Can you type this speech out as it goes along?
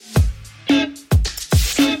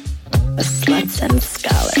and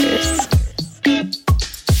Scholars.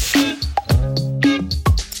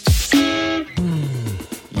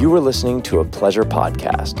 You were listening to a Pleasure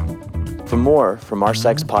podcast. For more from our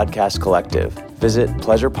Sex Podcast Collective, visit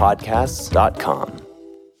pleasurepodcasts.com.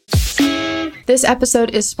 This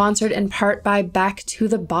episode is sponsored in part by Back to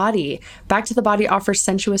the Body. Back to the Body offers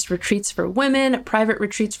sensuous retreats for women, private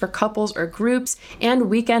retreats for couples or groups, and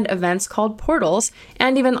weekend events called portals,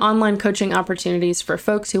 and even online coaching opportunities for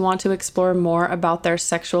folks who want to explore more about their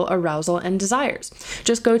sexual arousal and desires.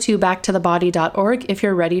 Just go to backtothebody.org if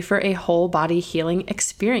you're ready for a whole body healing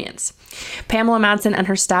experience. Pamela Madsen and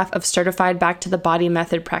her staff of certified Back to the Body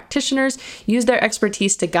method practitioners use their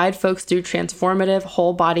expertise to guide folks through transformative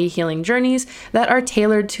whole body healing journeys that are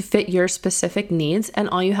tailored to fit your specific needs, and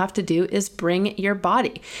all you have to do is bring your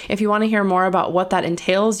body. If you want to hear more about what that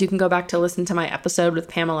entails, you can go back to listen to my episode with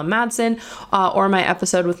Pamela Madsen, or my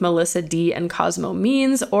episode with Melissa D and Cosmo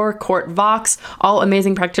Means, or Court Vox, all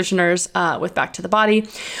amazing practitioners with Back to the Body.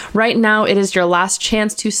 Right now, it is your last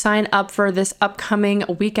chance to sign up for this upcoming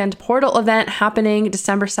weekend portal event happening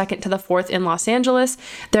December 2nd to the 4th in Los Angeles.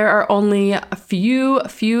 There are only a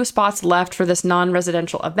few spots left for this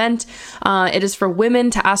non-residential event. It is for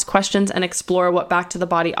women to ask questions and explore what Back to the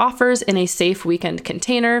Body offers in a safe weekend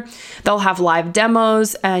container. They'll have live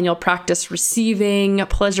demos and you'll practice receiving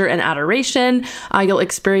pleasure and adoration. You'll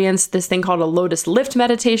experience this thing called a Lotus lift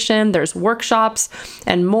meditation. There's workshops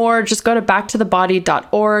and more. Just go to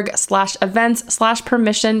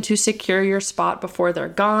backtothebody.org/events/permission to secure your spot before they're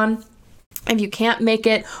gone. If you can't make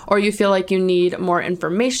it or you feel like you need more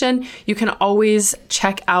information, you can always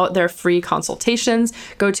check out their free consultations.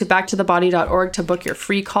 Go to backtothebody.org to book your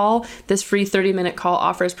free call. This free 30-minute call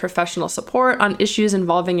offers professional support on issues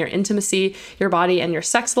involving your intimacy, your body, and your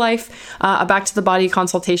sex life. A Back to the Body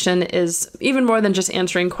consultation is even more than just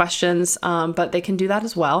answering questions, but they can do that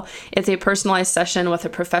as well. It's a personalized session with a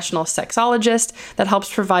professional sexologist that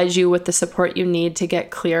helps provide you with the support you need to get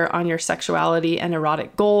clear on your sexuality and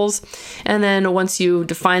erotic goals. And then once you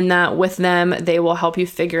define that with them, they will help you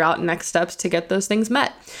figure out next steps to get those things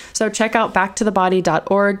met. So check out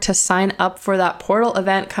backtothebody.org to sign up for that portal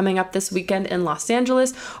event coming up this weekend in Los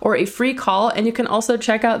Angeles, or a free call. And you can also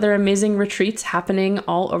check out their amazing retreats happening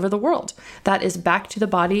all over the world. That is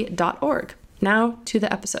backtothebody.org. Now to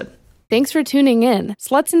the episode. Thanks for tuning in.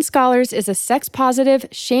 Sluts and Scholars is a sex-positive,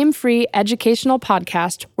 shame-free educational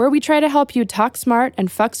podcast where we try to help you talk smart and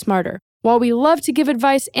fuck smarter. While we love to give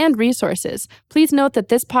advice and resources, please note that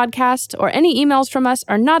this podcast or any emails from us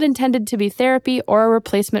are not intended to be therapy or a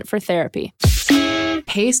replacement for therapy.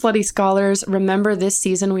 Hey, Slutty Scholars, remember this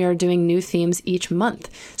season we are doing new themes each month.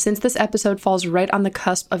 Since this episode falls right on the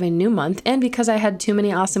cusp of a new month, and because I had too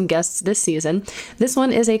many awesome guests this season, this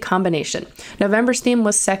one is a combination. November's theme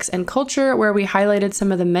was sex and culture, where we highlighted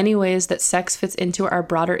some of the many ways that sex fits into our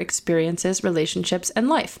broader experiences, relationships, and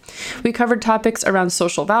life. We covered topics around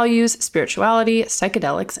social values, spirituality,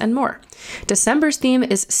 psychedelics, and more. December's theme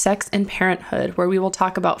is sex and parenthood, where we will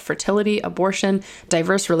talk about fertility, abortion,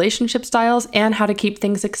 diverse relationship styles, and how to keep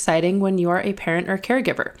things exciting when you are a parent or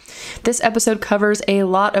caregiver. This episode covers a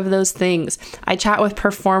lot of those things. I chat with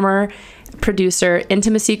performer, producer,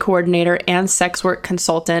 intimacy coordinator, and sex work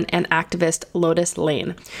consultant and activist Lotus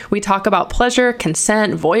Lain. We talk about pleasure,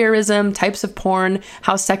 consent, voyeurism, types of porn,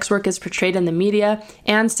 how sex work is portrayed in the media,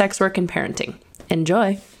 and sex work and parenting.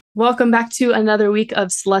 Enjoy. Welcome back to another week of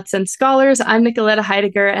Sluts and Scholars. I'm Nicoletta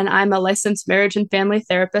Heidegger, and I'm a licensed marriage and family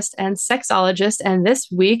therapist and sexologist. And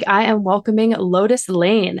this week, I am welcoming Lotus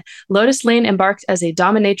Lain. Lotus Lain embarked as a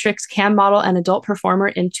dominatrix, cam model, and adult performer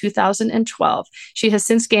in 2012. She has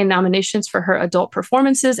since gained nominations for her adult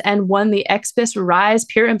performances and won the XBIS Rise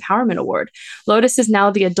Peer Empowerment Award. Lotus is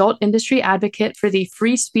now the adult industry advocate for the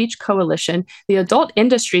Free Speech Coalition, the Adult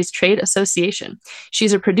Industries Trade Association.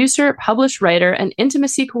 She's a producer, published writer, and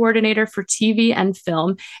intimacy coordinator for TV and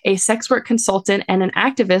film, a sex work consultant, and an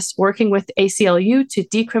activist working with ACLU to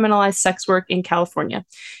decriminalize sex work in California.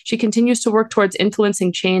 She continues to work towards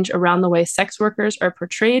influencing change around the way sex workers are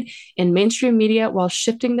portrayed in mainstream media while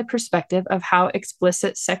shifting the perspective of how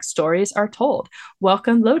explicit sex stories are told.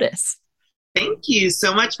 Welcome, Lotus. Thank you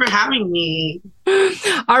so much for having me.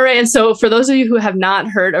 All right. And so for those of you who have not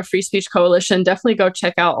heard of Free Speech Coalition, definitely go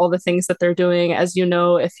check out all the things that they're doing. As you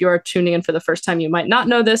know, if you are tuning in for the first time, you might not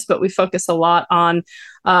know this, but we focus a lot on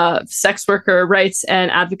sex worker rights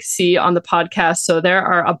and advocacy on the podcast. So there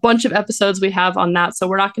are a bunch of episodes we have on that. So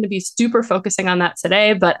we're not going to be super focusing on that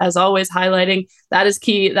today, but as always, highlighting that is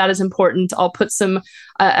key. That is important. I'll put some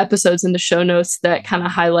episodes in the show notes that kind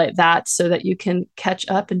of highlight that so that you can catch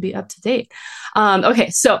up and be up to date. Okay,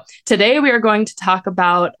 so today we are going to talk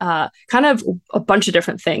about kind of a bunch of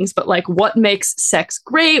different things, but like what makes sex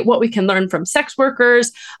great, what we can learn from sex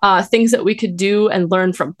workers, things that we could do and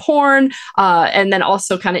learn from porn, and then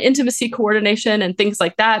also kind of intimacy coordination and things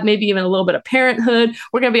like that, maybe even a little bit of parenthood.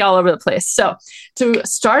 We're going to be all over the place. So to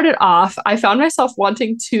start it off, I found myself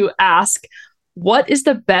wanting to ask, what is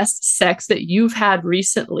the best sex that you've had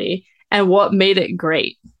recently and what made it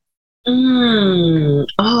great? Oh,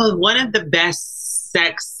 one of the best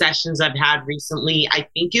sex sessions I've had recently, I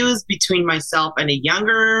think it was between myself and a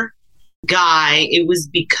younger guy. It was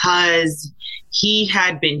because he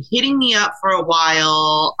had been hitting me up for a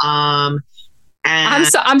while. And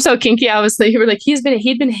I'm so kinky. You were like, he'd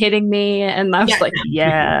been hitting me, and I was like,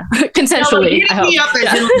 yeah, consensually. No, me up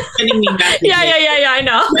as in sending me messages. yeah. I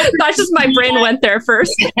know. That's just my brain went there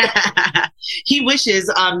first. He wishes.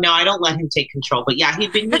 No, I don't let him take control. But yeah,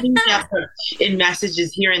 he'd been hitting me up in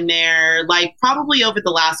messages here and there, like probably over the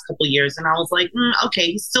last couple of years. And I was like, okay,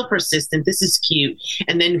 he's still persistent. This is cute.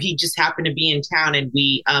 And then he just happened to be in town, and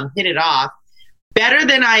we hit it off. Better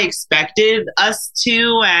than I expected us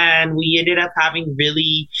to, and we ended up having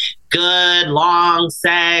really good long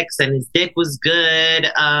sex, and his dick was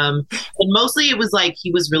good. And mostly it was like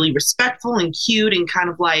he was really respectful and cute and kind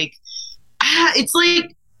of like, it's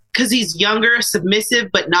like, because he's younger, submissive,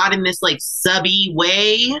 but not in this like subby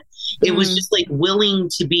way. It was just like willing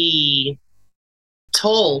to be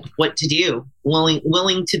told what to do,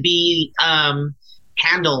 willing to be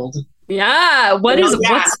handled. Yeah.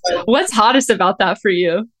 What's hottest about that for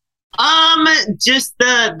you? Just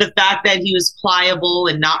the fact that he was pliable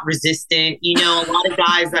and not resistant. You know, a lot of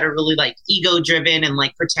guys that are really like ego driven and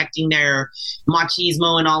like protecting their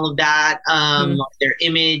machismo and all of that, their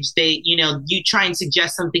image. They, you try and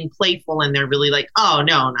suggest something playful and they're really like, oh,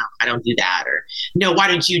 no, I don't do that. Or no, why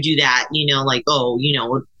don't you do that? Like, oh,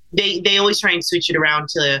 they always try and switch it around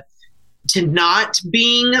to not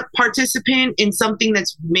being participant in something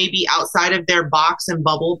that's maybe outside of their box and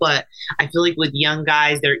bubble. But I feel like with young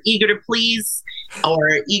guys, they're eager to please or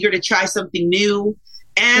eager to try something new.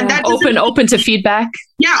 And that open to feedback.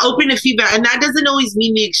 Yeah, open to feedback. And that doesn't always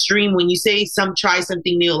mean the extreme. When you say try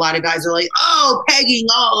something new, a lot of guys are like, oh, pegging.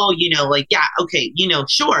 Oh, like, yeah, okay.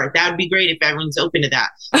 Sure. That would be great if everyone's open to that.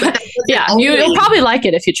 But yeah, you'll probably like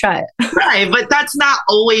it if you try it. Right. But that's not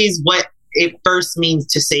always what it first means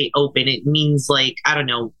to say open. It means like, I don't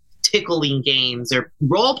know, tickling games or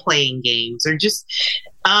role playing games or just,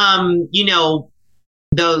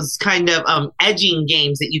 those kind of edging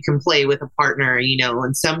games that you can play with a partner,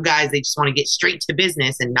 and some guys, they just want to get straight to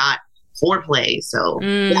business and not foreplay. So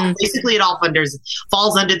yeah, basically it all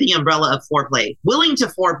falls under the umbrella of foreplay, willing to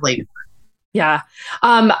foreplay. Yeah.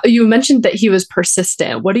 You mentioned that he was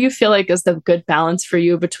persistent. What do you feel like is the good balance for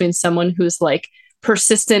you between someone who's like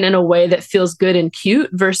persistent in a way that feels good and cute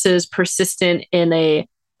versus persistent in a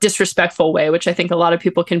disrespectful way, which I think a lot of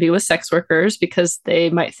people can be with sex workers because they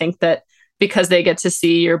might think that because they get to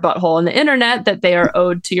see your butthole on the internet that they are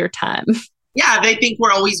owed to your time. Yeah, they think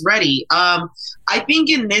we're always ready. I think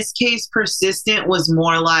in this case, persistent was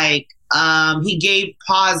more like he gave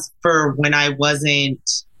pause for when I wasn't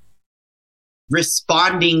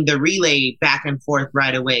responding the relay back and forth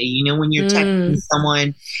right away. When you're texting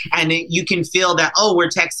someone and you can feel that, oh, we're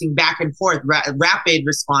texting back and forth, rapid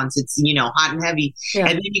response. It's, hot and heavy. Yeah.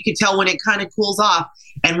 And then you can tell when it kind of cools off.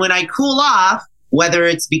 And when I cool off, whether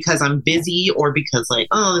it's because I'm busy or because like,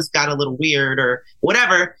 oh, this got a little weird or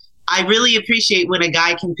whatever, I really appreciate when a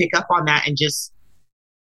guy can pick up on that and just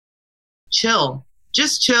chill.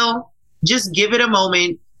 Just chill. Just give it a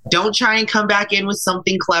moment. Don't try and come back in with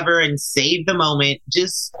something clever and save the moment.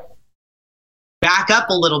 Just back up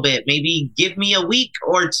a little bit. Maybe give me a week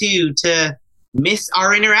or two to miss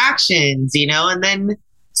our interactions, and then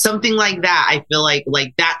something like that. I feel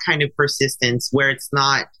like that kind of persistence where it's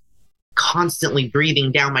not constantly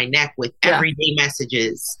breathing down my neck with everyday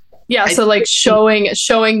messages. Yeah, so like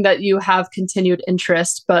showing that you have continued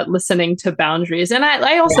interest, but listening to boundaries. And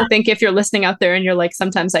I also think if you're listening out there and you're like,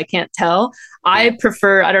 sometimes I can't tell, I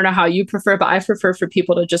prefer, I don't know how you prefer, but I prefer for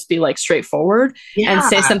people to just be like straightforward and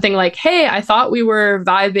say something like, hey, I thought we were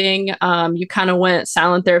vibing. You kind of went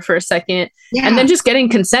silent there for a second. Yeah. And then just getting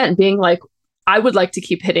consent and being like, I would like to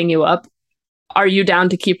keep hitting you up. Are you down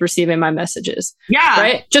to keep receiving my messages? Yeah.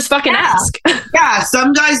 Right? Just fucking ask. Yeah.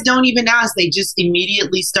 Some guys don't even ask. They just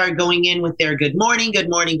immediately start going in with their good morning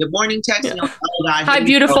text. Yeah. Hi,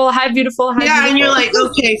 beautiful. Hi, beautiful. Hi, yeah. Beautiful. And you're like,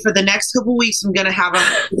 okay, for the next couple of weeks, I'm going to have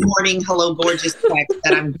a good morning, hello, gorgeous text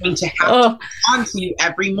that I'm going to have to respond to you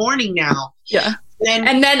every morning now. Yeah.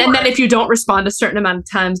 And then if you don't respond a certain amount of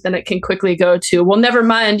times, then it can quickly go to, well, never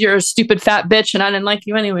mind, you're a stupid fat bitch and I didn't like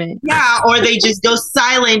you anyway. Yeah, or they just go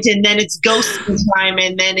silent and then it's ghosting time,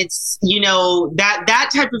 and then it's, that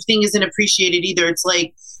type of thing isn't appreciated either. It's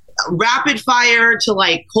like rapid fire to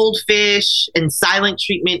like cold fish, and silent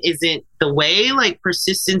treatment isn't the way. Like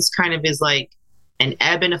persistence kind of is like an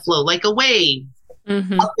ebb and a flow, like a wave,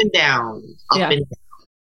 up and down, up and down.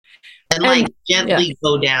 And like gently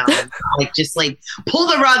go down, like just like pull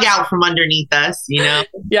the rug out from underneath us, Yeah.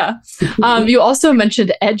 You also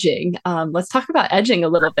mentioned edging. Let's talk about edging a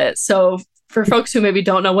little bit. So for folks who maybe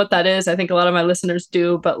don't know what that is, I think a lot of my listeners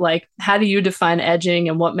do, but like, how do you define edging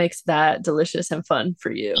and what makes that delicious and fun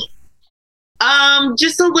for you?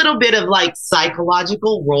 Just a little bit of like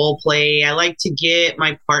psychological role play. I like to get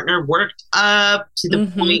my partner worked up to the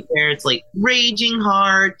point where it's like raging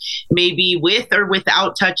hard, maybe with or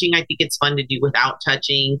without touching. I think it's fun to do without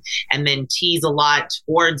touching, and then tease a lot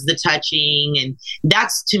towards the touching. And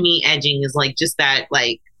that's, to me, edging is like just that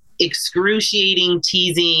like excruciating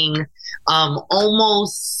teasing,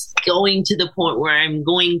 almost going to the point where I'm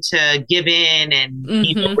going to give in and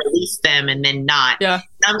release them and then not. Yeah.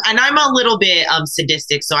 And I'm a little bit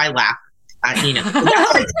sadistic, so I laugh.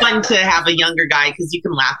 It's fun to have a younger guy because you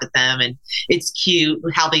can laugh at them and it's cute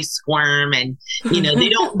how they squirm, and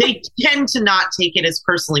they tend to not take it as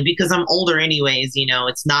personally because I'm older anyways.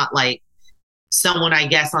 It's not like someone, I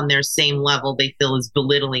guess, on their same level they feel is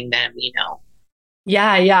belittling them.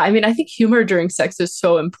 Yeah. I mean, I think humor during sex is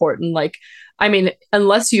so important. Like, I mean,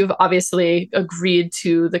 unless you've obviously agreed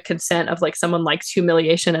to the consent of like someone likes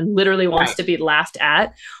humiliation and literally wants to be laughed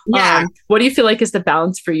at. Yeah. What do you feel like is the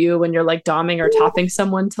balance for you when you're like doming or topping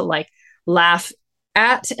someone to like laugh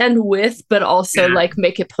at and with, but also like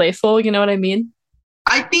make it playful? You know what I mean?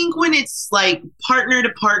 I think when it's like partner to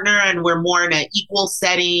partner and we're more in an equal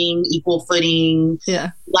setting, equal footing,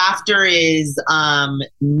 laughter is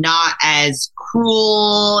not as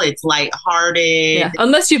cruel. It's lighthearted. Yeah.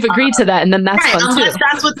 Unless you've agreed to that, and then that's fun unless too.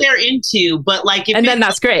 that's what they're into. But like, if then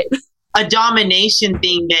that's great. A domination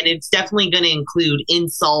thing, then it's definitely going to include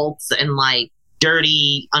insults and like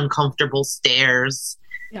dirty, uncomfortable stares.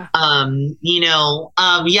 Yeah.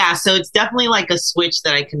 So it's definitely like a switch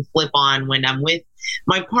that I can flip on when I'm with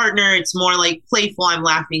my partner. It's more like playful. I'm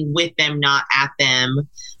laughing with them, not at them.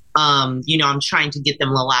 I'm trying to get them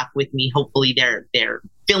to laugh with me. Hopefully they're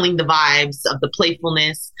feeling the vibes of the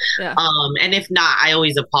playfulness. Yeah. And if not, I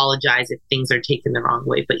always apologize if things are taken the wrong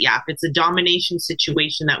way. But yeah, if it's a domination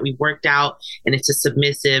situation that we worked out and it's a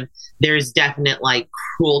submissive, there's definite like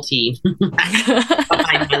cruelty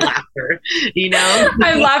behind my laughter,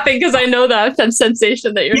 I'm laughing because I know that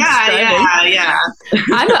sensation that you're describing. Yeah.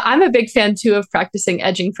 I'm a big fan too of practicing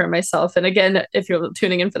edging for myself. And again, if you're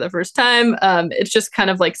tuning in for the first time, it's just kind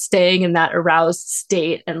of like staying in that aroused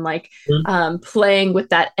state and like playing with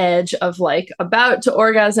that edge of like about to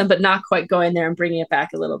orgasm, but not quite going there, and bringing it back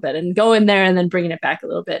a little bit, and going there and then bringing it back a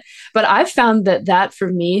little bit. But I've found that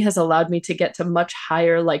for me has allowed me to get to much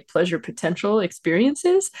higher like pleasure potential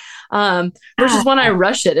experiences versus when I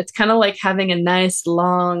rush it. It's kind of like having a nice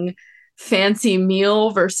long fancy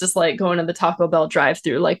meal versus like going to the Taco Bell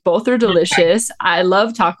drive-through. Like both are delicious. I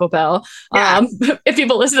love Taco Bell. If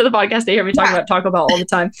people listen to the podcast, they hear me talking about Taco Bell all the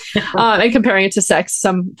time and comparing it to sex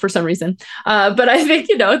for some reason. But I think,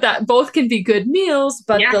 that both can be good meals,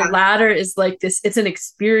 but the latter is like this, it's an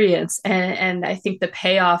experience. And I think the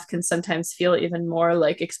payoff can sometimes feel even more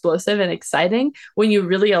like explosive and exciting when you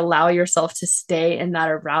really allow yourself to stay in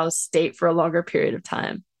that aroused state for a longer period of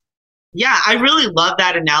time. Yeah, I really love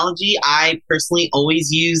that analogy. I personally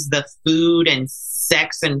always use the food and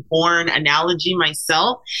sex and porn analogy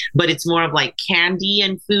myself, but it's more of like candy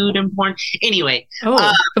and food and porn. Anyway.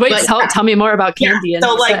 Tell me more about candy and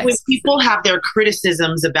so like sex. When people have their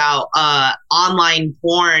criticisms about online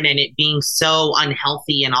porn and it being so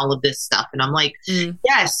unhealthy and all of this stuff, and I'm like,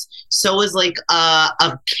 yes, so is like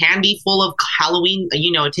a candy full of Halloween,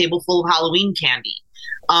 a table full of Halloween candy.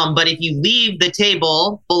 But if you leave the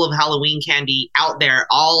table full of Halloween candy out there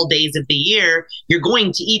all days of the year, you're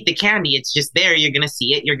going to eat the candy. It's just there. You're going to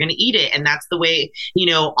see it. You're going to eat it. And that's the way,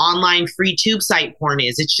 online free tube site porn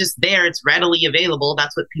is. It's just there. It's readily available.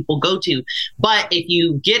 That's what people go to. But if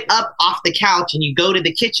you get up off the couch and you go to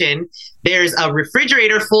the kitchen, there's a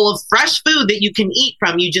refrigerator full of fresh food that you can eat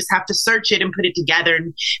from. You just have to search it and put it together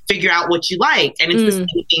and figure out what you like. And it's the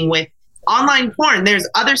same thing with online porn. There's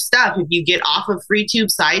other stuff. If you get off of free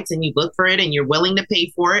tube sites and you look for it and you're willing to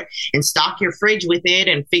pay for it and stock your fridge with it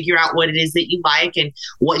and figure out what it is that you like and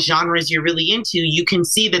what genres you're really into, you can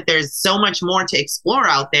see that there's so much more to explore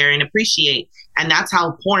out there and appreciate. And that's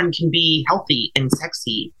how porn can be healthy and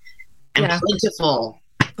sexy. and plentiful.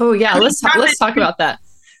 Oh yeah, let's talk about that.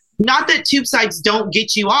 Not that tube sites don't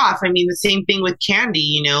get you off. I mean, the same thing with candy,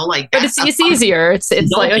 you know, like. But it's easier. It's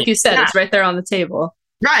like you said, it's right there on the table.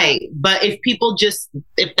 Right. But if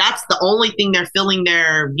that's the only thing they're filling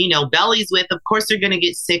their, you know, bellies with, of course they're going to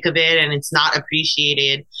get sick of it and it's not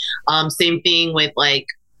appreciated. Same thing with like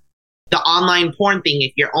the online porn thing.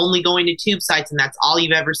 If you're only going to tube sites and that's all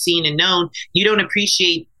you've ever seen and known, you don't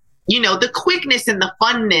appreciate, you know, the quickness and the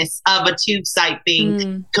funness of a tube site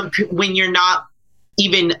thing when you're not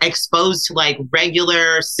even exposed to like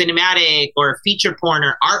regular cinematic or feature porn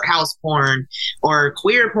or art house porn or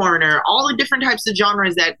queer porn or all the different types of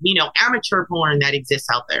genres that, you know, amateur porn that exists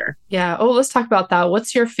out there. Yeah. Oh, let's talk about that.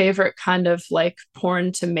 What's your favorite kind of like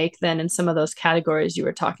porn to make then in some of those categories you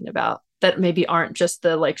were talking about that maybe aren't just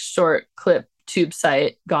the like short clip tube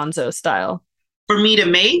site gonzo style? For me to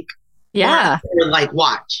make? Yeah. Or like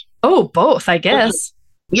watch? Oh, both, I guess.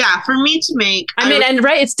 Yeah, for me to make. I mean, and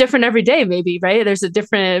right, it's different every day, maybe, right? There's a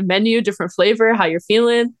different menu, different flavor, how you're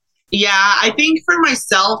feeling. Yeah, I think for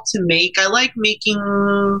myself to make, I like making,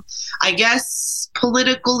 I guess,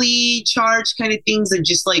 politically charged kind of things that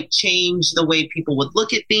just like change the way people would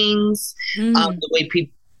look at things, the way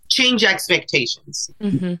people change expectations,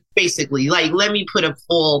 basically. Like, let me put a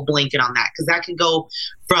full blanket on that because that could go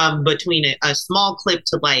from between a small clip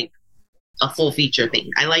to like a full feature thing.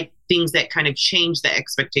 I like things that kind of change the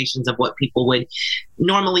expectations of what people would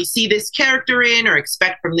normally see this character in or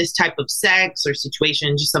expect from this type of sex or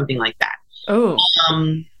situation, just something like that. Oh.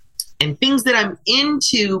 And things that I'm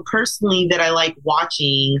into personally that I like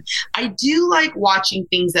watching, I do like watching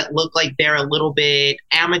things that look like they're a little bit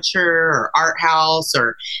amateur or art house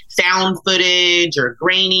or found footage or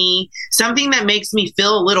grainy, something that makes me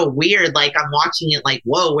feel a little weird. Like I'm watching it like,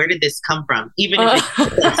 whoa, where did this come from? Even if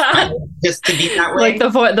it's just to be that way. Like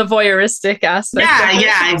the voyeuristic aspect.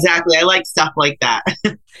 Yeah, exactly. I like stuff like that.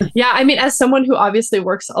 Yeah, I mean, as someone who obviously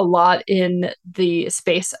works a lot in the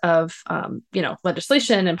space of, you know,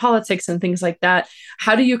 legislation and politics and things like that,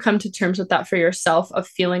 how do you come to terms with that for yourself of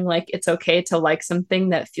feeling like it's okay to like something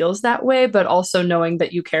that feels that way, but also knowing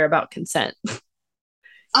that you care about consent? You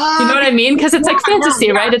know what I mean? Because it's like fantasy,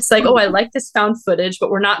 right? It's like, oh, I like this found footage, but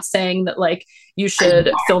we're not saying that like you should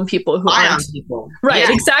film people who aren't people. Right,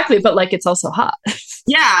 yeah. Exactly. But like it's also hot.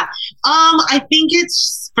 Yeah. I think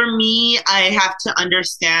it's, for me, I have to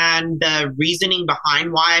understand the reasoning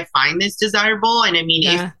behind why I find this desirable. And I mean,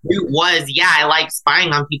 if it was, I like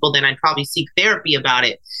spying on people, then I'd probably seek therapy about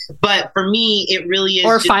it. But for me, it really is.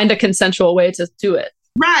 Or find a consensual way to do it.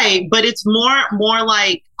 Right. But it's more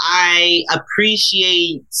like I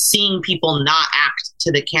appreciate seeing people not act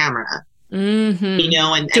to the camera. You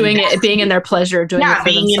know, and doing it, being in their pleasure, doing it for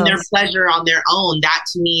being themselves. In their pleasure on their own. That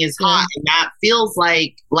to me is hot, and that feels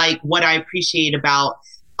like what I appreciate about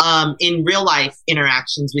in real life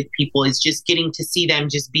interactions with people is just getting to see them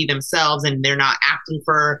just be themselves, and they're not acting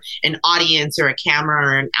for an audience or a camera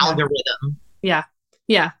or an algorithm. Yeah.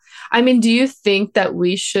 I mean, do you think that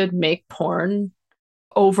we should make porn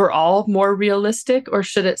overall more realistic, or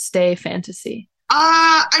should it stay fantasy?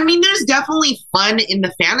 I mean, there's definitely fun in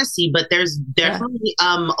the fantasy, but there's definitely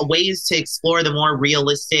ways to explore the more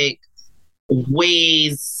realistic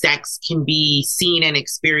ways sex can be seen and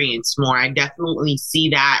experienced more. I definitely see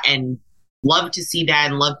that and love to see that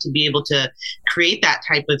and love to be able to create that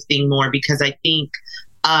type of thing more, because I think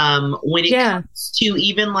when it comes to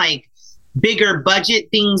even like bigger budget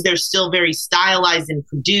things, they're still very stylized and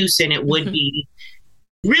produced, and it would be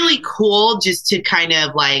really cool just to kind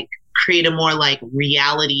of like create a more like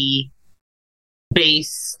reality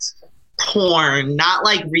based porn, not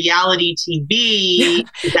like reality TV.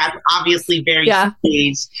 That's obviously very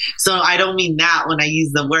staged. So I don't mean that when I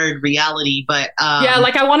use the word reality, but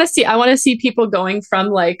like I want to see people going from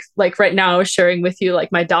like right now I was sharing with you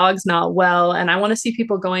like my dog's not well, and I want to see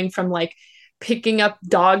people going from like picking up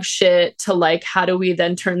dog shit to like, how do we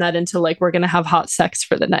then turn that into like, we're going to have hot sex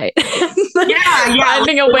for the night?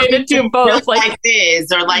 Finding a way to do both. Like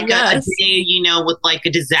this, or like a day, you know, with like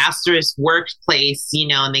a disastrous workplace, you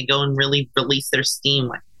know, and they go and really release their steam,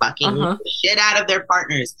 like fucking the shit out of their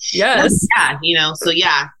partners. Yes. You know, so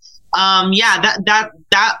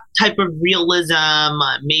that type of realism,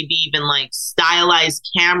 maybe even like stylized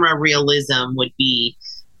camera realism would be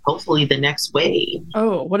hopefully the next wave.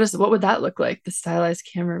 Oh, what would that look like? The stylized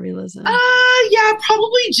camera realism?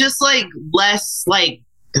 Probably just like less like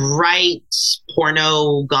bright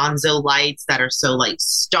porno gonzo lights that are so like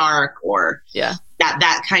stark, or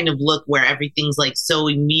that kind of look where everything's like so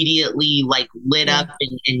immediately like lit up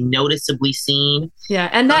and noticeably seen. Yeah.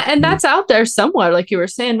 And that's out there somewhat, like you were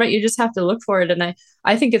saying, right? You just have to look for it. And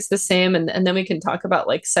I think it's the same. And then we can talk about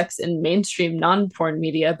like sex in mainstream non-porn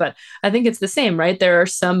media, but I think it's the same, right? There are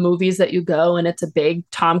some movies that you go and it's a big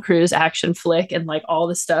Tom Cruise action flick and like all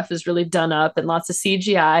the stuff is really done up and lots of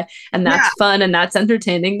CGI and that's fun and that's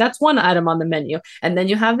entertaining. That's one item on the menu. And then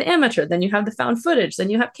you have the amateur, then you have the found footage, then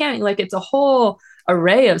you have camming, like it's a whole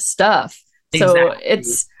array of stuff. So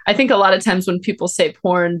I think a lot of times when people say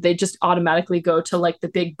porn, they just automatically go to like the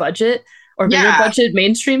big budget or bigger budget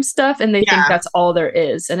mainstream stuff. And they think that's all there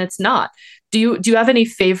is. And it's not. Do you have any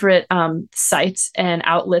favorite sites and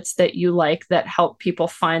outlets that you like that help people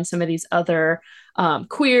find some of these other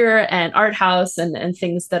queer and art house and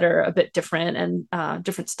things that are a bit different and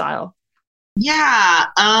different style? Yeah,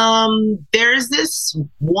 there's this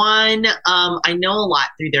one, I know a lot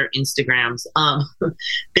through their Instagrams.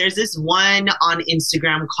 There's this one on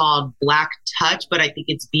Instagram called Black Touch, but I think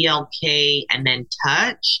it's BLK and then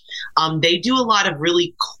Touch. They do a lot of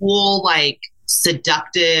really cool, like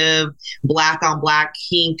seductive black on black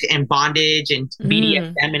kink and bondage and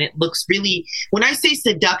BDSM. And it looks really, when I say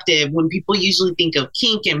seductive, when people usually think of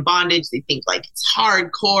kink and bondage, they think like it's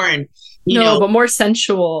hardcore and but more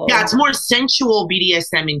sensual. Yeah, it's more sensual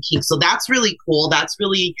BDSM and kink. So that's really cool. That's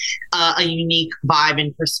really a unique vibe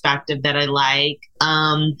and perspective that I like.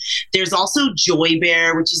 There's also Joy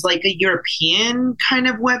Bear, which is like a European kind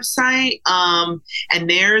of website. And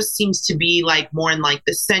theirs seems to be like more in like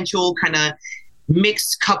the sensual kind of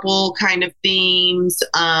mixed couple kind of themes.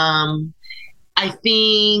 I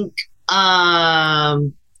think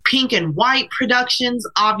Pink and White Productions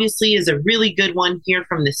obviously is a really good one here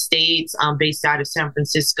from the States, based out of San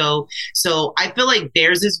Francisco. So I feel like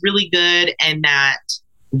theirs is really good and that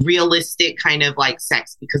realistic kind of like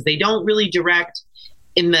sex, because they don't really direct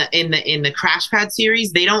in the Crash Pad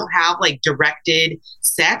series. They don't have like directed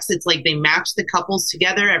sex. It's like they match the couples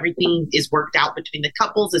together. Everything is worked out between the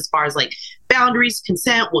couples as far as like boundaries,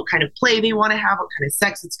 consent, what kind of play they want to have, what kind of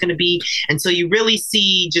sex it's going to be. And so you really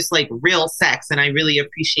see just like real sex. And I really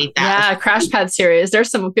appreciate that. Yeah, Crash Pad series.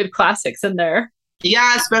 There's some good classics in there.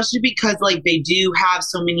 Yeah, especially because like they do have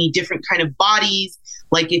so many different kind of bodies.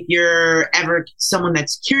 Like if you're ever someone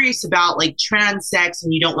that's curious about like trans sex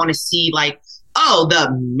and you don't want to see like, oh, the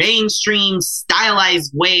mainstream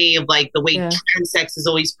stylized way of like the way trans sex is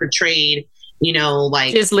always portrayed,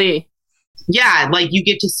 like Jiz Lee. Yeah, like you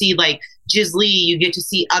get to see like Jiz Lee, you get to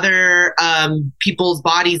see other people's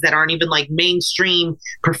bodies that aren't even like mainstream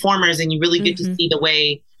performers, and you really get to see the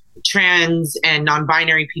way trans and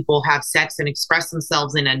non-binary people have sex and express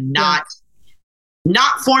themselves in a not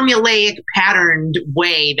formulaic patterned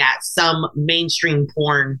way that some mainstream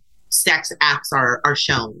porn sex acts are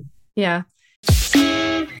shown. Yeah.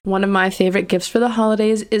 One of my favorite gifts for the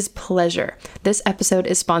holidays is pleasure. This episode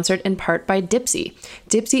is sponsored in part by Dipsea.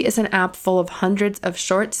 Dipsea is an app full of hundreds of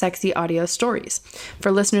short, sexy audio stories.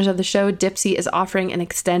 For listeners of the show, Dipsea is offering an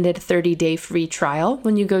extended 30-day free trial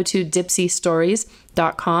when you go to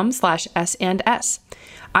dipseastories.com/s&s.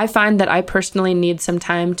 I find that I personally need some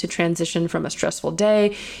time to transition from a stressful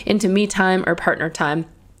day into me time or partner time,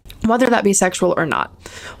 whether that be sexual or not.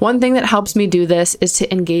 One thing that helps me do this is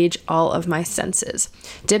to engage all of my senses.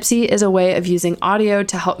 Dipsea is a way of using audio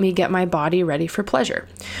to help me get my body ready for pleasure.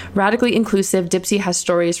 Radically inclusive, Dipsea has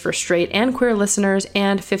stories for straight and queer listeners,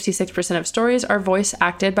 and 56% of stories are voice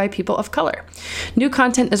acted by people of color. New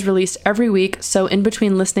content is released every week, so in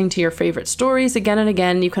between listening to your favorite stories again and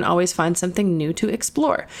again, you can always find something new to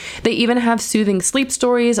explore. They even have soothing sleep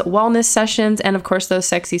stories, wellness sessions, and of course those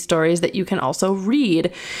sexy stories that you can also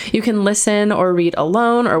read. You can listen or read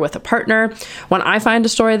alone or with a partner. When I find a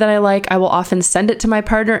story that I like, I will often send it to my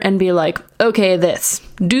partner and be like, okay,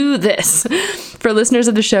 do this. For listeners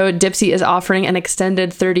of the show, Dipsea is offering an extended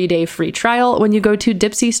 30-day free trial when you go to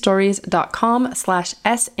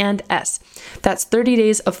dipseastories.com/s&s. That's 30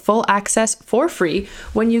 days of full access for free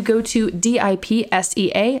when you go to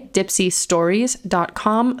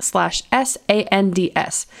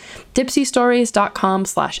dipseastories.com/SANDS.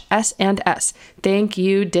 dipseastories.com/S&S. Thank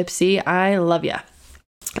you, Dipsea. I love ya.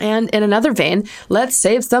 And in another vein, let's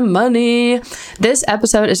save some money. This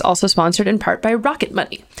episode is also sponsored in part by Rocket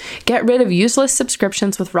Money. Get rid of useless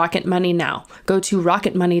subscriptions with Rocket Money now. Go to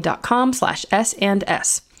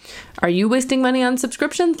rocketmoney.com/S&S. Are you wasting money on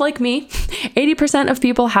subscriptions like me? 80% of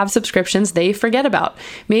people have subscriptions they forget about.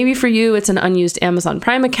 Maybe for you, it's an unused Amazon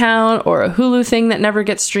Prime account or a Hulu thing that never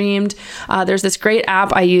gets streamed. There's this great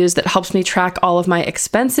app I use that helps me track all of my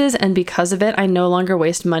expenses, and because of it, I no longer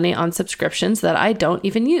waste money on subscriptions that I don't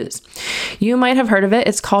even use. You might have heard of it.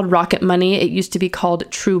 It's called Rocket Money. It used to be called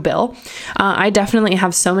Truebill. I definitely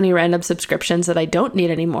have so many random subscriptions that I don't need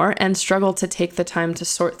anymore and struggle to take the time to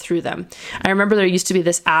sort through them. I remember there used to be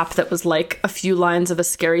this app that was like a few lines of a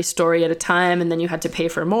scary story at a time, and then you had to pay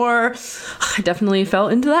for more. I definitely fell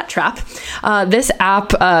into that trap. This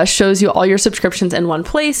app shows you all your subscriptions in one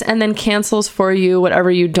place and then cancels for you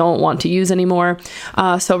whatever you don't want to use anymore.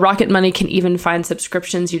 So Rocket Money can even find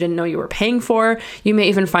subscriptions you didn't know you were paying for. You may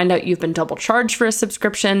even find out you've been double charged for a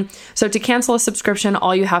subscription. So to cancel a subscription,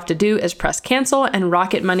 all you have to do is press cancel, and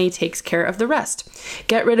Rocket Money takes care of the rest.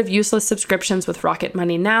 Get rid of useless subscriptions with Rocket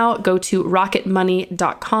Money now. Go to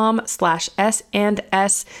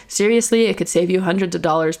rocketmoney.com/S&S. Seriously, it could save you hundreds of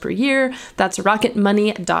dollars per year. That's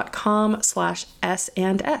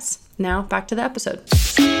rocketmoney.com/S&S. Now back to the episode.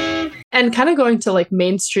 And kind of going to like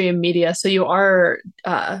mainstream media. So you are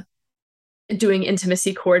doing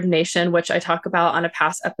intimacy coordination, which I talk about on a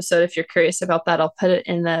past episode. If you're curious about that, I'll put it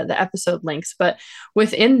in the episode links. But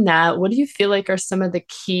within that, what do you feel like are some of the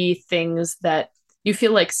key things that you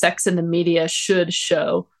feel like sex in the media should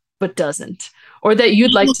show but doesn't, or that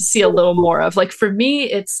you'd like to see a little more of? Like for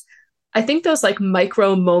me, I think those like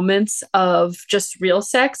micro moments of just real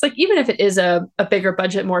sex, like even if it is a bigger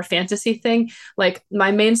budget, more fantasy thing, like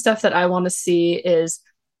my main stuff that I want to see is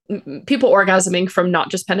people orgasming from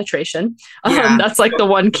not just penetration. That's like the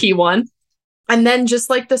one key one. And then just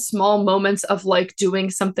like the small moments of like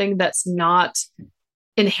doing something that's not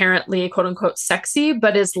inherently quote unquote sexy,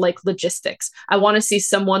 but is like logistics. I want to see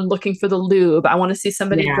someone looking for the lube. I want to see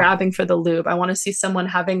somebody grabbing for the lube. I want to see someone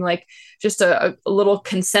having like just a little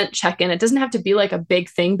consent check-in. It doesn't have to be like a big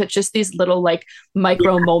thing, but just these little like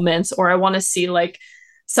micro moments. Or I want to see like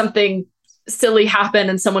something silly happen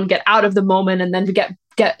and someone get out of the moment and then get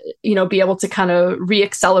be able to kind of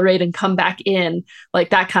reaccelerate and come back in,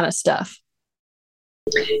 like that kind of stuff.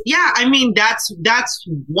 Yeah, I mean, that's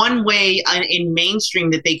one way in mainstream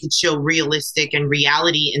that they could show realistic and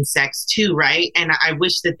reality in sex too, right? And I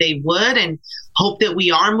wish that they would, and hope that we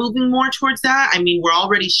are moving more towards that. I mean, we're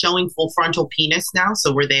already showing full frontal penis now,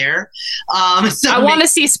 so we're there. So I want to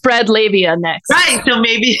see spread labia next. Right, so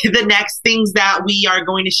maybe the next things that we are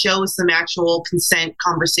going to show is some actual consent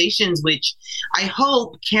conversations, which I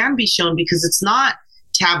hope can be shown, because it's not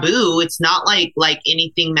taboo. It's not like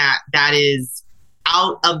anything that is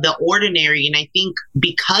out of the ordinary. And I think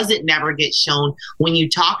because it never gets shown, when you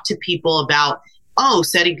talk to people about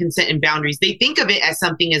setting consent and boundaries, they think of it as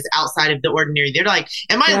something as outside of the ordinary. They're like,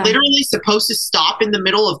 am I literally supposed to stop in the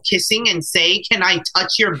middle of kissing and say, can I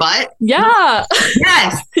touch your butt? Yeah.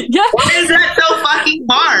 Yes. Yeah. Why is that so fucking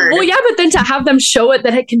hard? Well, yeah, but then to have them show it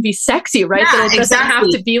that it can be sexy, right? That it doesn't have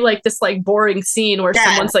to be like this like boring scene where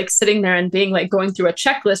someone's like sitting there and being like going through a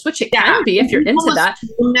checklist, which it can be if you're into that.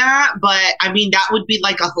 But I mean, that would be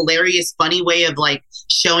like a hilarious, funny way of like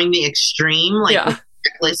showing the extreme, like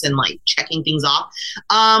checklist and like checking things off.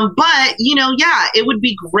 But it would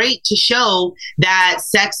be great to show that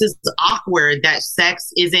sex is awkward, that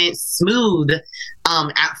sex isn't smooth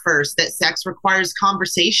at first, that sex requires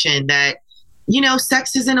conversation, that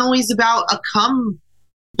sex isn't always about a cum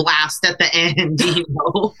blast at the end.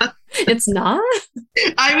 It's not.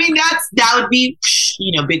 I mean, that would be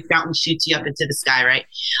big fountain shoots you up into the sky, right?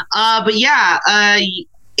 But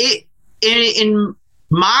in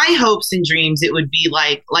my hopes and dreams, it would be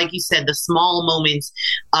like you said, the small moments,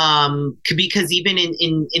 because even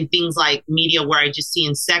in things like media where I just see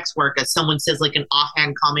in sex work, as someone says like an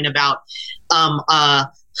offhand comment about a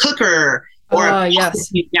hooker or a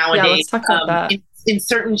prostitute nowadays. Yeah, let's talk about that. In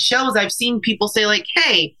certain shows, I've seen people say like,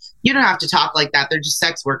 hey, you don't have to talk like that. They're just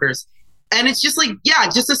sex workers. And it's just like,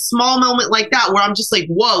 just a small moment like that where I'm just like,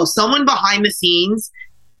 whoa, someone behind the scenes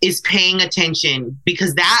is paying attention,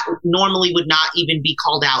 because that normally would not even be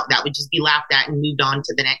called out. That would just be laughed at and moved on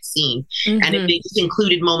to the next scene. Mm-hmm. And if they just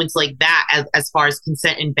included moments like that as far as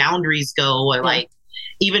consent and boundaries go, or like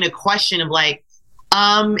even a question of like,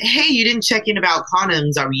 hey, you didn't check in about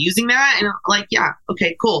condoms. Are we using that? And I'm like, yeah,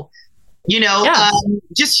 okay, cool.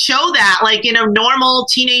 Just show that like in a normal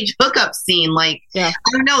teenage hookup scene. Like, I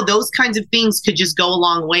don't know, those kinds of things could just go a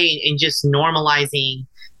long way in just normalizing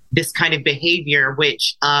this kind of behavior,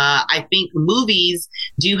 which I think movies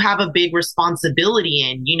do have a big responsibility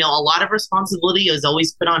in. A lot of responsibility is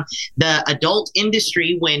always put on the adult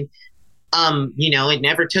industry when, it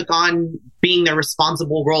never took on being the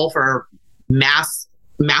responsible role for mass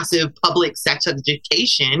massive public sex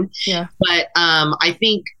education. Yeah. But I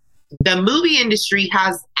think the movie industry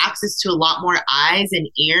has access to a lot more eyes and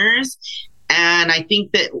ears. And I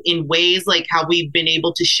think that in ways like how we've been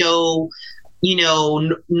able to show,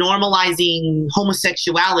 normalizing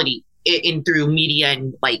homosexuality in through media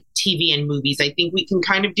and like TV and movies, I think we can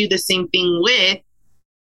kind of do the same thing with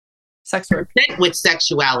sex work, with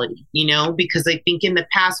sexuality, because I think in the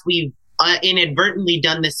past we've inadvertently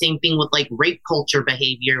done the same thing with like rape culture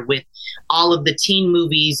behavior, with all of the teen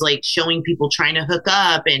movies, like showing people trying to hook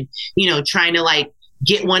up and, trying to like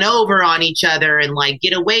get one over on each other and like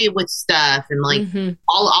get away with stuff. And like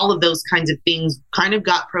all of those kinds of things kind of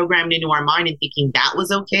got programmed into our mind and thinking that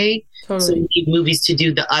was okay. Totally. So we need movies to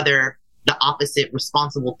do the opposite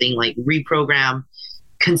responsible thing, like reprogram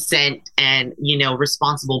consent and,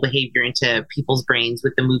 responsible behavior into people's brains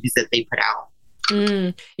with the movies that they put out.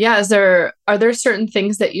 Yeah. Are there certain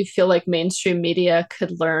things that you feel like mainstream media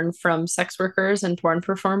could learn from sex workers and porn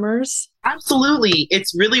performers? Absolutely.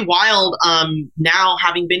 It's really wild now,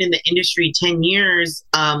 having been in the industry 10 years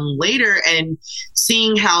later and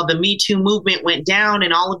seeing how the Me Too movement went down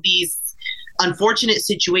and all of these unfortunate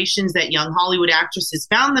situations that young Hollywood actresses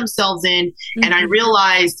found themselves in. And I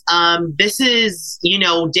realized this is,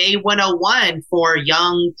 day 101 for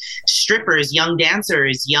young strippers, young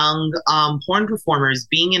dancers, young porn performers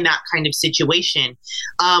being in that kind of situation.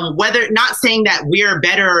 Whether, not saying that we're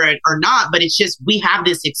better or not, but it's just we have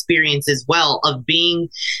this experience as well of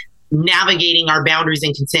navigating our boundaries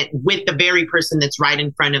and consent with the very person that's right in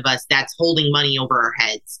front of us that's holding money over our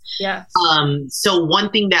heads. Yes. So one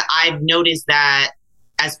thing that I've noticed that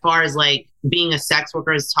as far as like being a sex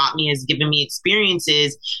worker has taught me, has given me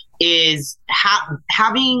experiences, is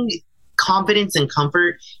having confidence and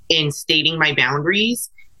comfort in stating my boundaries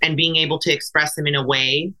and being able to express them in a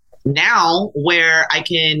way now where I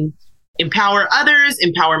can empower others,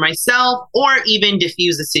 empower myself, or even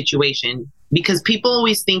diffuse a situation. Because people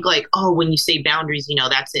always think like, oh, when you say boundaries,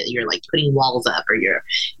 that's it. You're like putting walls up or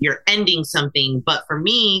you're ending something. But for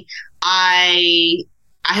me, I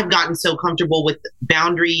have gotten so comfortable with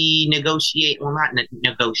boundary not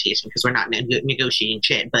negotiation, because we're not negotiating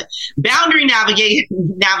shit, but boundary navigate.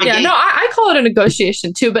 Yeah, no, I call it a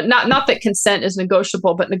negotiation too, but not that consent is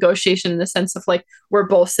negotiable, but negotiation in the sense of like, we're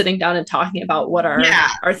both sitting down and talking about what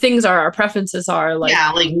our things are, our preferences are. Like,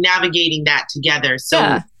 like navigating that together.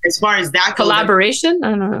 So as far as that goes, collaboration, I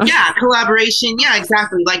don't know. Yeah, collaboration. Yeah,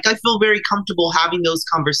 exactly. Like I feel very comfortable having those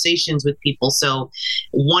conversations with people. So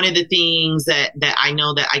one of the things that I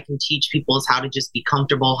know that I can teach people is how to just be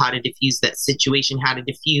comfortable, how to diffuse that situation, how to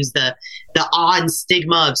diffuse the awe and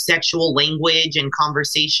stigma of sexual language and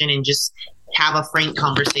conversation, and just have a frank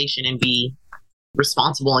conversation and be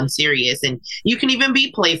responsible and serious. And you can even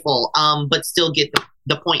be playful, but still get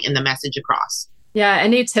the point and the message across. Yeah.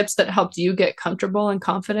 Any tips that helped you get comfortable and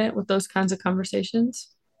confident with those kinds of conversations?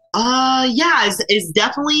 Is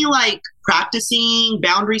definitely like practicing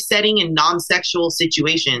boundary setting in non-sexual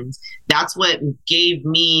situations. That's what gave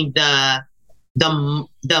me the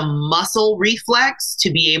muscle reflex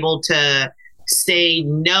to be able to say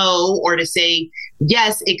no, or to say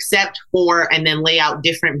yes, except for, and then lay out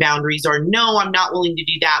different boundaries, or no, I'm not willing to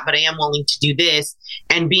do that, but I am willing to do this.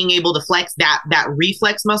 And being able to flex that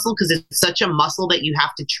reflex muscle, because it's such a muscle that you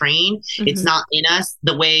have to train. It's not in us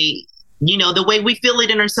the way we feel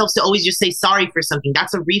it in ourselves to always just say sorry for something.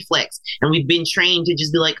 That's a reflex. And we've been trained to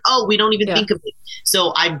just be like, oh, we don't even think of it.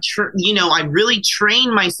 So I really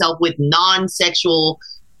trained myself with non-sexual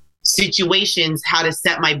situations how to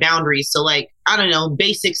set my boundaries. So like, I don't know,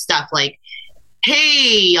 basic stuff like,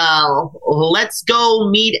 hey, let's go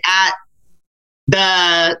meet at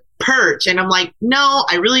the Perch. And I'm like, no,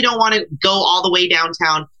 I really don't want to go all the way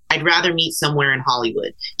downtown. I'd rather meet somewhere in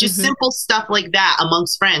Hollywood. Just simple stuff like that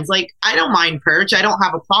amongst friends. Like, I don't mind Perch. I don't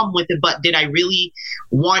have a problem with it. But did I really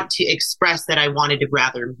want to express that I wanted to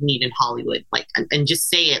rather meet in Hollywood? Like, and just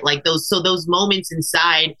say it like those. So those moments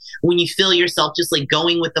inside when you feel yourself just like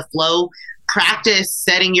going with the flow, practice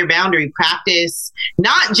setting your boundary, practice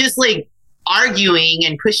not just like arguing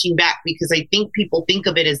and pushing back, because I think people think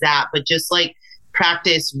of it as that, but just like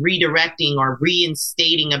practice redirecting or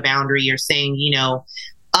reinstating a boundary, or saying,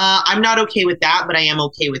 I'm not okay with that, but I am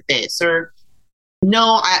okay with this. Or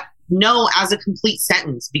no, as a complete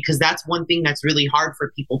sentence, because that's one thing that's really hard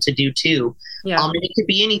for people to do too. Yeah. And it could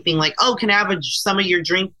be anything like, oh, can I have some of your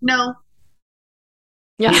drink? No.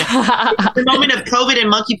 Yeah. The moment of COVID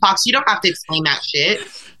and monkeypox, you don't have to explain that shit.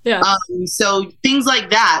 Yeah. So things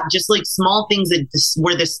like that, just like small things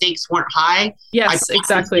where the stakes weren't high. Yes,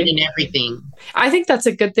 exactly. In everything. I think that's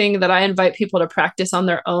a good thing that I invite people to practice on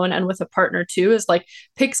their own and with a partner too, is like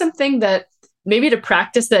pick something that maybe to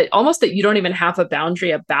practice that, almost that you don't even have a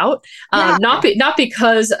boundary about, not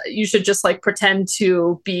because you should just like pretend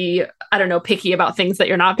to be, I don't know, picky about things that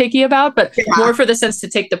you're not picky about, but more for the sense to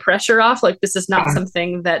take the pressure off. Like, this is not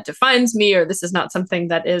something that defines me, or this is not something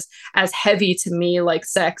that is as heavy to me, like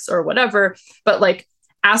sex or whatever, but like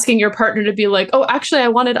asking your partner to be like, oh, actually, I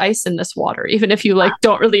wanted ice in this water, even if you like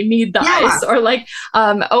don't really need the ice, or like,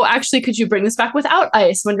 oh, actually, could you bring this back without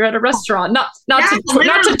ice when you're at a restaurant? Not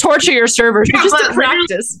to torture your servers, but just to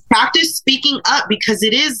practice speaking up, because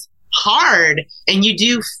it is hard, and you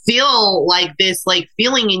do feel like this like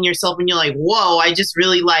feeling in yourself, and you're like, whoa, I just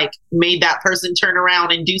really like made that person turn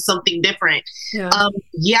around and do something different.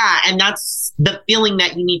 And that's the feeling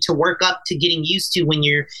that you need to work up to getting used to when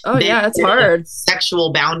you're it's hard,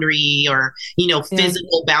 sexual boundary or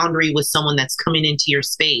physical boundary with someone that's coming into your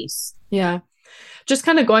space. Just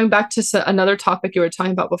kind of going back to another topic you were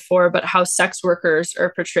talking about before, but how sex workers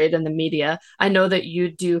are portrayed in the media. I know that you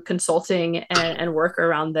do consulting and work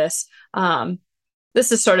around this.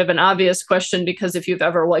 This is sort of an obvious question, because if you've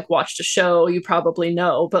ever like watched a show, you probably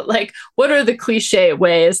know, but like, what are the cliche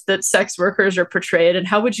ways that sex workers are portrayed, and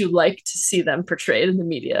how would you like to see them portrayed in the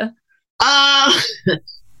media?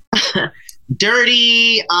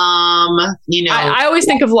 Dirty, I always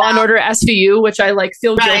think of Law and Order SVU, which I like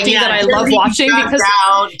feel guilty that I love watching, because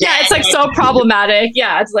it's like so problematic.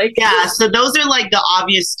 It's like, so those are like the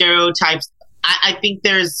obvious stereotypes. I think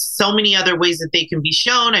there's so many other ways that they can be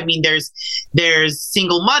shown. I mean, there's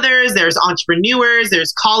single mothers, there's entrepreneurs,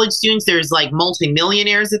 there's college students, there's like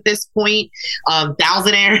multimillionaires at this point,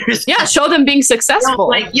 thousandaires. Show them being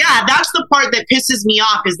successful. That's the part that pisses me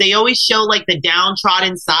off, is they always show like the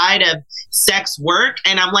downtrodden side of sex work,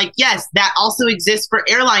 and I'm like, yes, that also exists for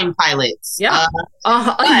airline pilots.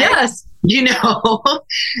 Yes.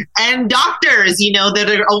 And doctors,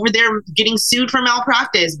 that are over there getting sued for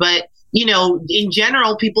malpractice, but in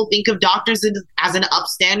general, people think of doctors as an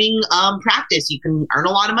upstanding practice. You can earn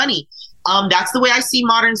a lot of money. That's the way I see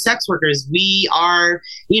modern sex workers. We are,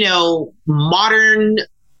 modern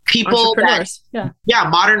people,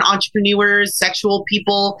 modern entrepreneurs, sexual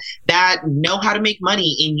people that know how to make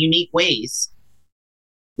money in unique ways.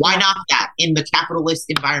 Why not that in the capitalist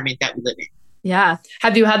environment that we live in?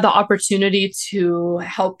 Have you had the opportunity to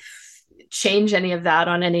help change any of that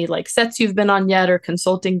on any like sets you've been on yet, or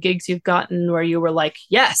consulting gigs you've gotten where you were like,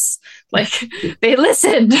 yes, like they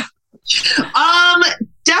listened?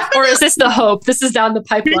 Definitely. Or is this the hope? This is down the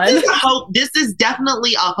pipeline. This is a hope. This is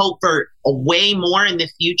definitely a hope for a way more in the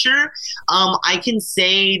future. I can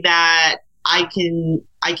say that I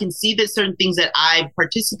can see that certain things that I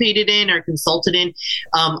participated in or consulted in,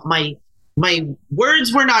 my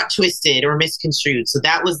words were not twisted or misconstrued. So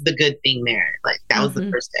that was the good thing there. Like that was the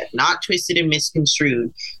first step, not twisted and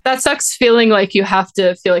misconstrued. That sucks, feeling like you have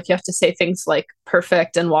to say things like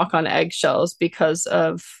perfect and walk on eggshells because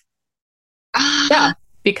of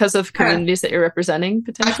communities that you're representing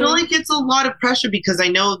potentially. I feel like it's a lot of pressure, because I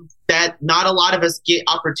know that not a lot of us get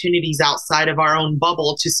opportunities outside of our own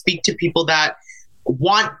bubble to speak to people that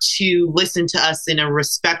want to listen to us in a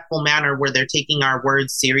respectful manner where they're taking our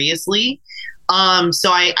words seriously.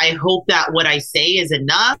 So I hope that what I say is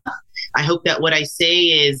enough. I hope that what I say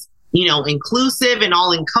is, inclusive and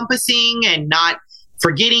all encompassing and not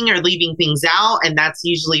forgetting or leaving things out. And that's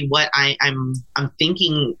usually what I'm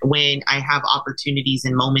thinking when I have opportunities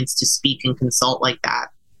and moments to speak and consult like that.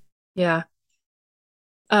 Yeah.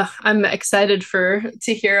 I'm excited to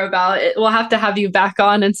hear about it. We'll have to have you back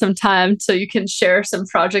on in some time so you can share some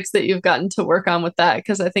projects that you've gotten to work on with that,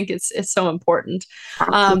 because I think it's so important.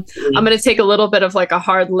 I'm going to take a little bit of like a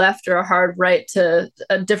hard left or a hard right to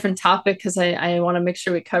a different topic, because I want to make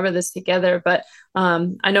sure we cover this together. But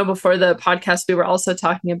I know before the podcast, we were also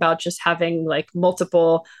talking about just having like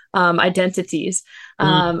multiple identities.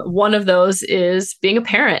 One of those is being a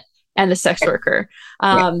parent and a sex worker.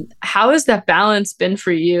 How has that balance been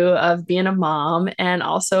for you of being a mom and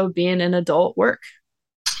also being in adult work?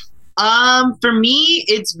 For me,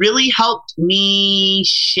 it's really helped me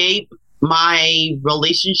shape my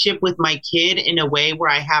relationship with my kid in a way where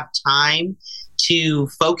I have time to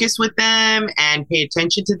focus with them and pay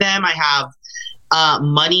attention to them. I have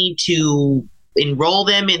money to enroll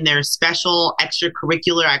them in their special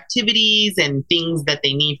extracurricular activities and things that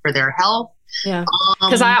they need for their health. Yeah,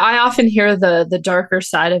 because I often hear the darker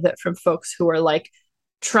side of it from folks who are like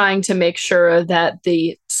trying to make sure that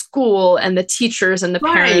the school and the teachers and the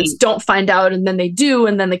parents don't find out, and then they do,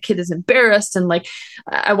 and then the kid is embarrassed. And like,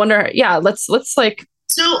 I wonder, let's like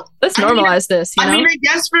So let's normalize this. You know? I mean, I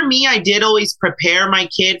guess for me, I did always prepare my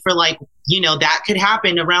kid for like, that could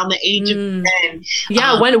happen around the age of 10.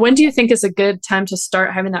 Yeah. When do you think is a good time to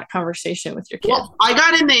start having that conversation with your kid? Well, I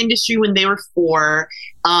got in the industry when they were 4.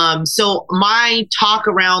 So my talk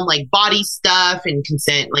around like body stuff and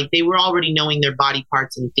consent, like they were already knowing their body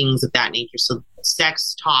parts and things of that nature. So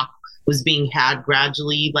sex talk was being had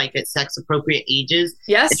gradually, like at sex appropriate ages.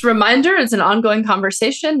 Yes. Reminder, it's an ongoing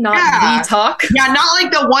conversation, not the talk. Yeah. Not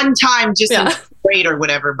like the one time just in grade or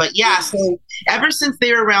whatever. But yeah, so ever since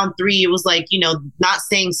they were around 3, it was like, not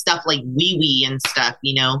saying stuff like wee and stuff,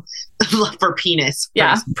 for penis.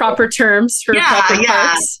 Yeah. Proper terms for proper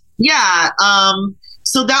parts. Yeah.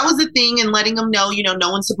 So that was the thing, and letting them know, no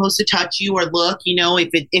one's supposed to touch you or look,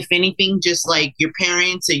 if anything, just like your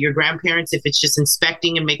parents or your grandparents, if it's just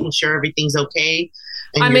inspecting and making sure everything's okay.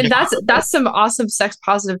 I mean, that's some awesome sex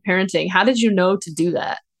positive parenting. How did you know to do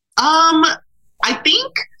that? I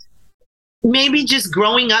think maybe just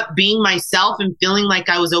growing up being myself and feeling like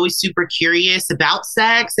I was always super curious about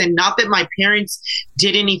sex, and not that my parents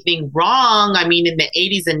did anything wrong. I mean, in the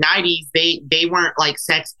 80s and 90s, they weren't like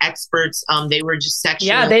sex experts. They were just sexual.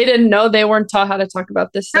 Yeah, they didn't know. They weren't taught how to talk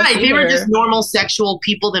about this stuff. Right, they were just normal sexual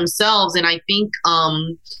people themselves. And I think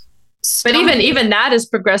but even that is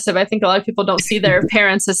progressive. I think a lot of people don't see their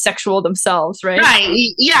parents as sexual themselves, right? Right.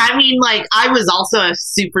 Yeah. I mean, like, I was also a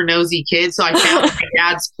super nosy kid. So I found my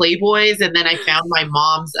dad's Playboys, and then I found my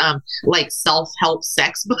mom's like self-help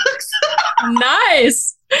sex books.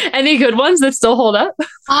 Nice. Any good ones that still hold up?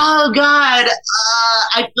 Oh, God.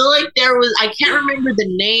 I feel like I can't remember the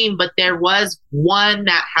name, but there was one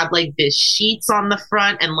that had like this sheets on the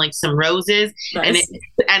front and like some roses. Nice.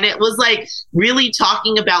 And it was like really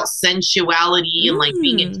talking about sensuality and like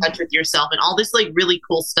being in touch with yourself and all this like really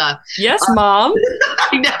cool stuff. Yes, Mom.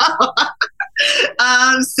 I know.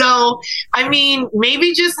 So, I mean,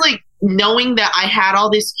 maybe just like knowing that I had all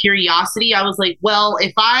this curiosity, I was like, well,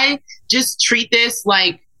 if I just treat this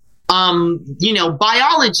like,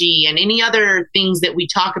 biology and any other things that we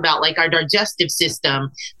talk about, like our digestive system,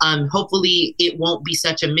 hopefully it won't be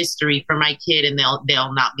such a mystery for my kid, and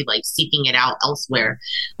they'll not be like seeking it out elsewhere.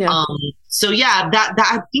 Yeah. So yeah, that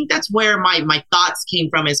I think that's where my thoughts came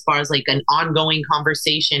from as far as like an ongoing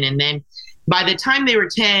conversation. And then by the time they were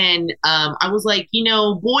 10, I was like,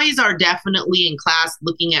 boys are definitely in class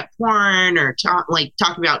looking at porn or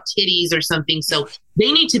talking about titties or something. So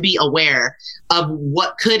they need to be aware of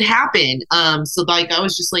what could happen. So like, I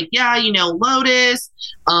was just like, yeah, Lotus.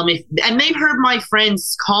 And they've heard my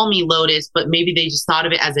friends call me Lotus, but maybe they just thought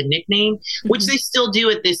of it as a nickname, which they still do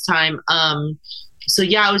at this time. So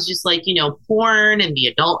yeah, I was just like, porn and the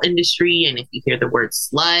adult industry. And if you hear the word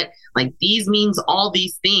slut, like these means all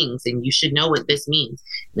these things, and you should know what this means.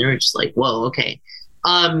 And they were just like, whoa, okay.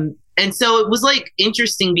 And so it was like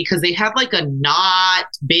interesting because they had like a not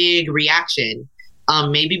big reaction,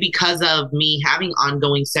 maybe because of me having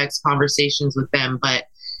ongoing sex conversations with them. But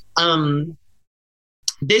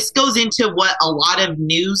this goes into what a lot of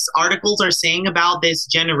news articles are saying about this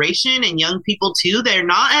generation and young people too. They're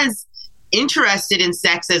not as interested in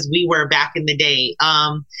sex as we were back in the day.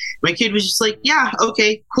 My kid was just like, yeah,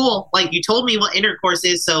 okay, cool. Like, you told me what intercourse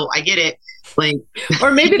is, so I get it. Like,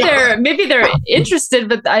 or maybe they're interested,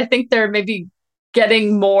 but I think they're maybe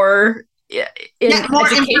getting more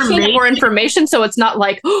education, more information. So it's not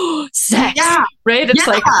like, oh, sex, right? It's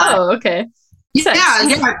like, oh, okay. Sex.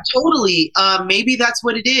 Yeah, totally. Maybe that's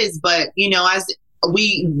what it is. But, as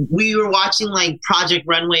we were watching like Project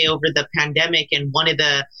Runway over the pandemic, and one of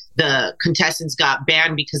the contestants got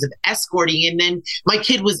banned because of escorting, and then my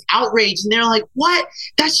kid was outraged, and they're like, what?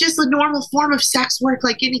 That's just a normal form of sex work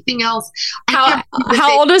like anything else. How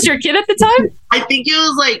old was your kid at the time? I think it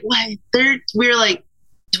was like we were like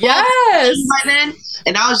 12 by then,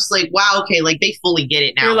 and I was just like, wow, okay, like they fully get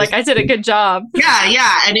it now. You're like, I did a good job.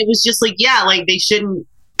 Yeah, and it was just like, yeah, like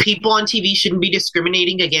people on TV shouldn't be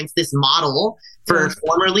discriminating against this model for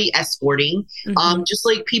formerly escorting. Just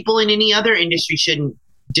like people in any other industry shouldn't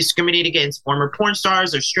discriminate against former porn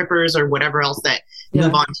stars or strippers or whatever else that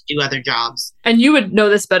move on to do other jobs. And you would know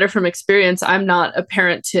this better from experience. I'm not a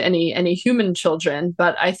parent to any human children,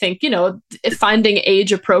 but I think, finding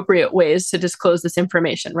age appropriate ways to disclose this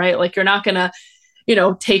information, right? Like, you're not going to,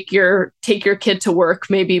 take your kid to work,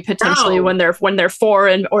 maybe potentially when they're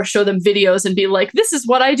 4, or show them videos and be like, this is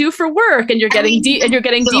what I do for work, and you're getting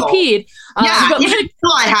DP'd.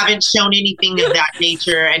 I haven't shown anything of that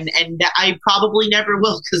nature, and I probably never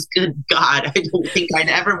will, because good God, I don't think I'd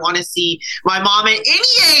ever want to see my mom at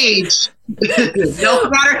any age, no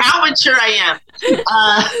matter how mature I am.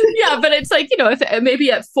 Yeah, but it's like, if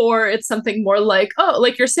maybe at 4, it's something more like, oh,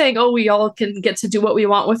 like you're saying, oh, we all can get to do what we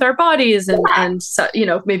want with our bodies, and so,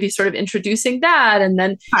 maybe sort of introducing that. And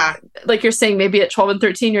then, like you're saying, maybe at 12 and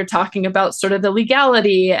 13, you're talking about sort of the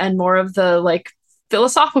legality and more of the like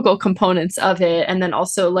philosophical components of it. And then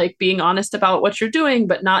also like being honest about what you're doing,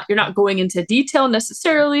 but you're not going into detail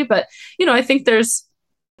necessarily. But, I think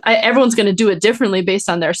everyone's going to do it differently based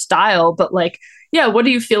on their style. But like, yeah, what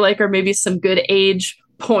do you feel like are maybe some good age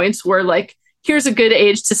points where like, here's a good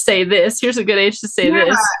age to say this, here's a good age to say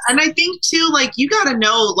this. And I think too, like you got to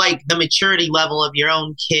know like the maturity level of your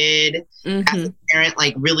own kid as a parent,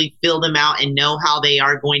 like really fill them out and know how they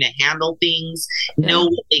are going to handle things, know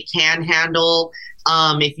what they can handle.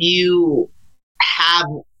 If you have,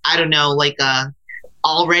 I don't know, like a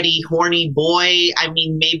already horny boy, I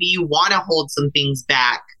mean, maybe you want to hold some things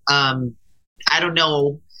back. I don't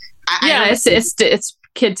know. It's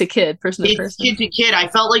kid to kid, person to person. It's kid to kid. I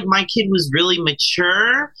felt like my kid was really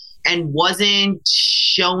mature and wasn't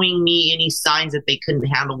showing me any signs that they couldn't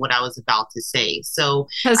handle what I was about to say. So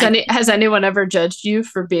has anyone ever judged you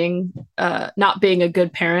for being not being a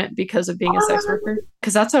good parent because of being a sex worker?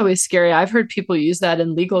 Because that's always scary. I've heard people use that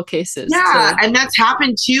in legal cases. Yeah, and that's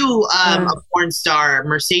happened to a porn star,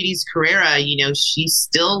 Mercedes Carrera. She's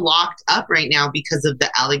still locked up right now because of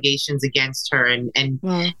the allegations against her, and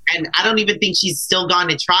I don't even think she's still gone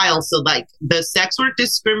to trial. So like the sex work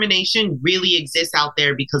discrimination really exists out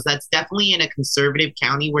there because that's definitely in a conservative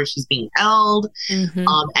county where she's being held,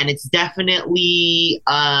 and it's definitely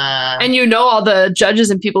and all the judges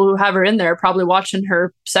and people who have her in there are probably watching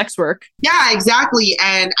her sex work. Yeah, exactly.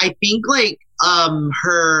 And I think like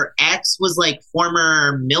her ex was like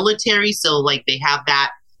former military, so like they have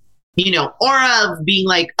that aura of being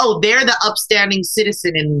like, oh, they're the upstanding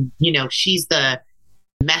citizen, and she's the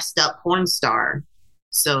messed up porn star.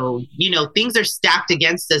 So, things are stacked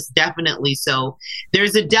against us, definitely. So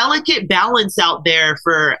there's a delicate balance out there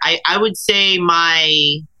for, I would say,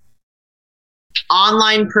 my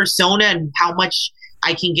online persona and how much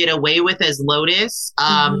I can get away with as Lotus,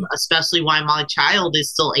 especially while my child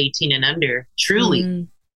is still 18 and under, truly.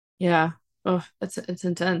 Yeah. Oh, it's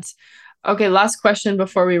intense. Okay, last question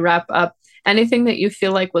before we wrap up. Anything that you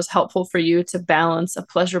feel like was helpful for you to balance a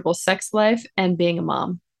pleasurable sex life and being a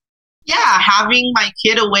mom? Yeah, having my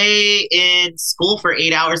kid away in school for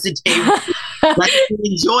 8 hours a day. Let me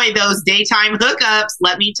enjoy those daytime hookups,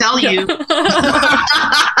 let me tell you.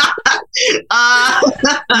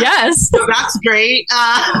 Yes. So that's great.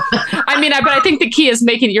 But I think the key is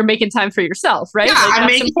you're making time for yourself, right? Yeah, I'm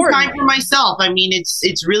making time for myself. I mean,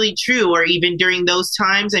 it's really true. Or even during those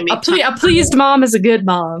times, I make a pleased mom is a good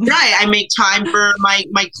mom. Right. I make time for my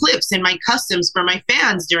clips and my customs for my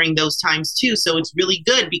fans during those times too. So it's really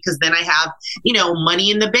good because then I have,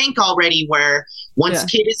 money in the bank already where once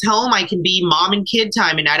kid is home, I can be mom and kid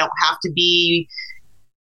time and I don't have to be,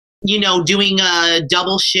 doing a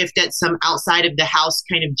double shift at some outside of the house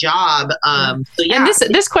kind of job. So yeah. And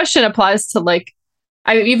this question applies to like,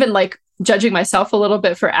 I'm even like judging myself a little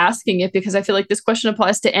bit for asking it because I feel like this question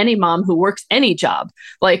applies to any mom who works any job.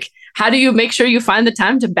 Like, how do you make sure you find the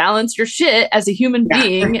time to balance your shit as a human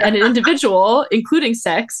being and an individual, including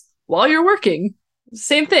sex, while you're working?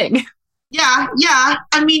 Same thing. Yeah.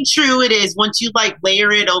 I mean, true, it is. Once you like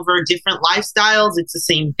layer it over different lifestyles, it's the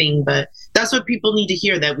same thing. But that's what people need to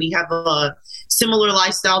hear, that we have a similar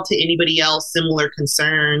lifestyle to anybody else, similar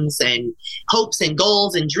concerns and hopes and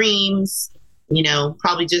goals and dreams,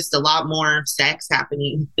 probably just a lot more sex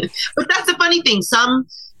happening. But that's the funny thing. Some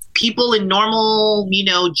people in normal,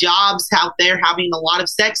 jobs out there having a lot of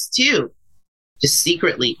sex too, just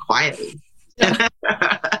secretly, quietly.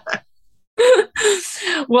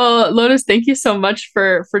 Well, Lotus, thank you so much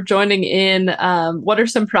for joining in. What are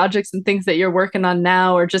some projects and things that you're working on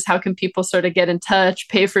now, or just how can people sort of get in touch,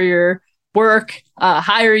 pay for your work,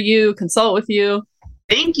 hire you, consult with you?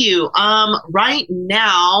 Thank you. Right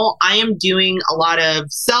now I am doing a lot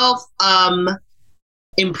of self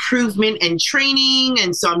improvement and training.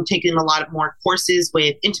 And so I'm taking a lot of more courses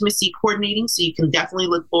with intimacy coordinating. So you can definitely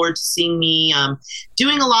look forward to seeing me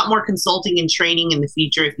doing a lot more consulting and training in the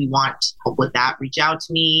future. If you want help with that, reach out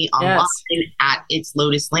to me online at It's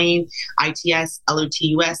Lotus Lain,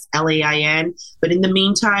 ITSLOTUSLAIN. But in the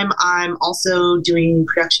meantime, I'm also doing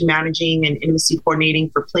production managing and intimacy coordinating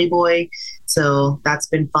for Playboy. So that's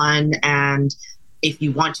been fun. And if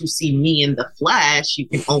you want to see me in the flesh, you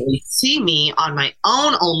can only see me on my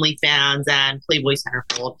own OnlyFans and Playboy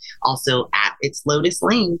Centerfold, also at It's Lotus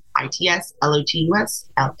Lain,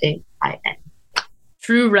 ITSLOTUSLAIN.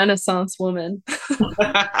 True Renaissance woman.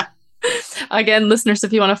 Again, listeners,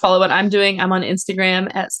 if you want to follow what I'm doing, I'm on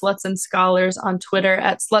Instagram at Sluts and Scholars, on Twitter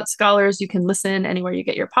at Slut Scholars. You can listen anywhere you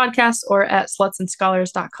get your podcasts or at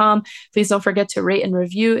slutsandscholars.com. Please don't forget to rate and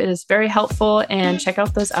review. It is very helpful. And check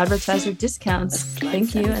out those advertiser discounts.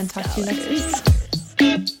 Thank you, and talk to you next week.